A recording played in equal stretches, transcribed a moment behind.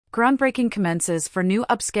Groundbreaking commences for new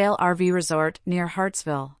upscale RV resort near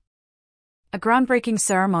Hartsville. A groundbreaking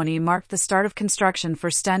ceremony marked the start of construction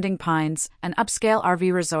for Standing Pines, an upscale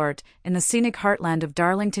RV resort in the scenic heartland of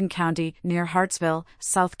Darlington County near Hartsville,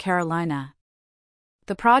 South Carolina.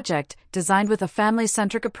 The project, designed with a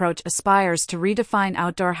family-centric approach, aspires to redefine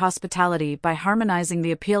outdoor hospitality by harmonizing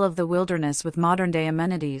the appeal of the wilderness with modern-day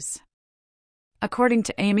amenities. According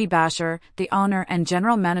to Amy Basher, the owner and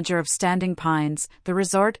general manager of Standing Pines, the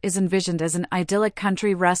resort is envisioned as an idyllic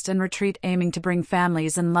country rest and retreat aiming to bring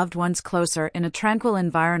families and loved ones closer in a tranquil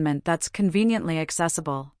environment that's conveniently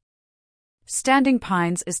accessible. Standing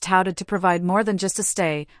Pines is touted to provide more than just a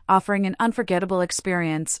stay, offering an unforgettable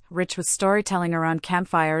experience, rich with storytelling around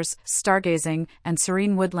campfires, stargazing, and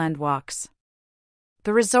serene woodland walks.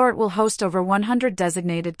 The resort will host over 100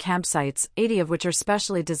 designated campsites, 80 of which are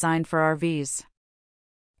specially designed for RVs.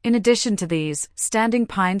 In addition to these, Standing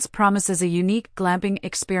Pines promises a unique glamping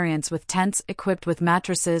experience with tents equipped with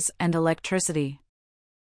mattresses and electricity.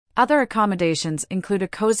 Other accommodations include a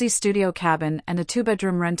cozy studio cabin and a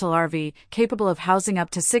 2-bedroom rental RV, capable of housing up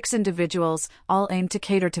to 6 individuals, all aimed to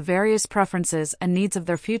cater to various preferences and needs of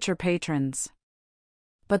their future patrons.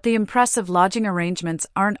 But the impressive lodging arrangements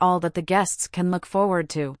aren't all that the guests can look forward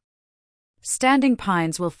to. Standing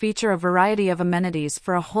Pines will feature a variety of amenities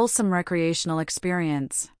for a wholesome recreational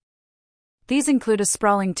experience. These include a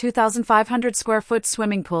sprawling 2,500 square foot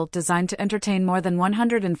swimming pool designed to entertain more than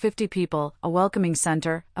 150 people, a welcoming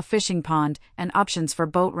center, a fishing pond, and options for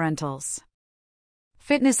boat rentals.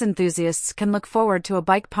 Fitness enthusiasts can look forward to a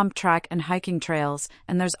bike pump track and hiking trails,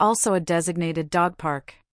 and there's also a designated dog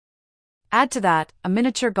park. Add to that, a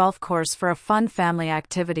miniature golf course for a fun family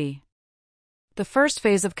activity. The first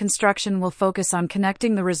phase of construction will focus on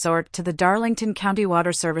connecting the resort to the Darlington County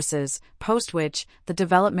Water Services, post which, the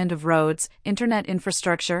development of roads, internet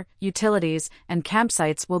infrastructure, utilities, and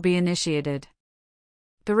campsites will be initiated.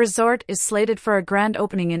 The resort is slated for a grand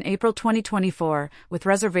opening in April 2024, with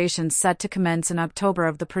reservations set to commence in October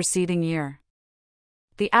of the preceding year.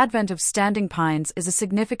 The advent of Standing Pines is a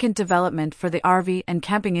significant development for the RV and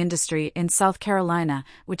camping industry in South Carolina,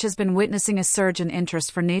 which has been witnessing a surge in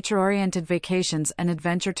interest for nature-oriented vacations and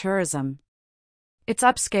adventure tourism. Its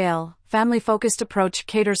upscale, family-focused approach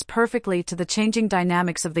caters perfectly to the changing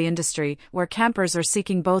dynamics of the industry, where campers are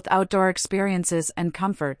seeking both outdoor experiences and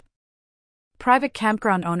comfort. Private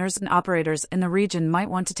campground owners and operators in the region might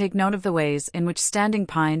want to take note of the ways in which Standing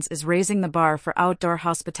Pines is raising the bar for outdoor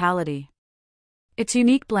hospitality. Its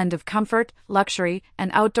unique blend of comfort, luxury,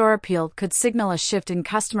 and outdoor appeal could signal a shift in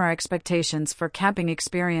customer expectations for camping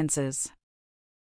experiences.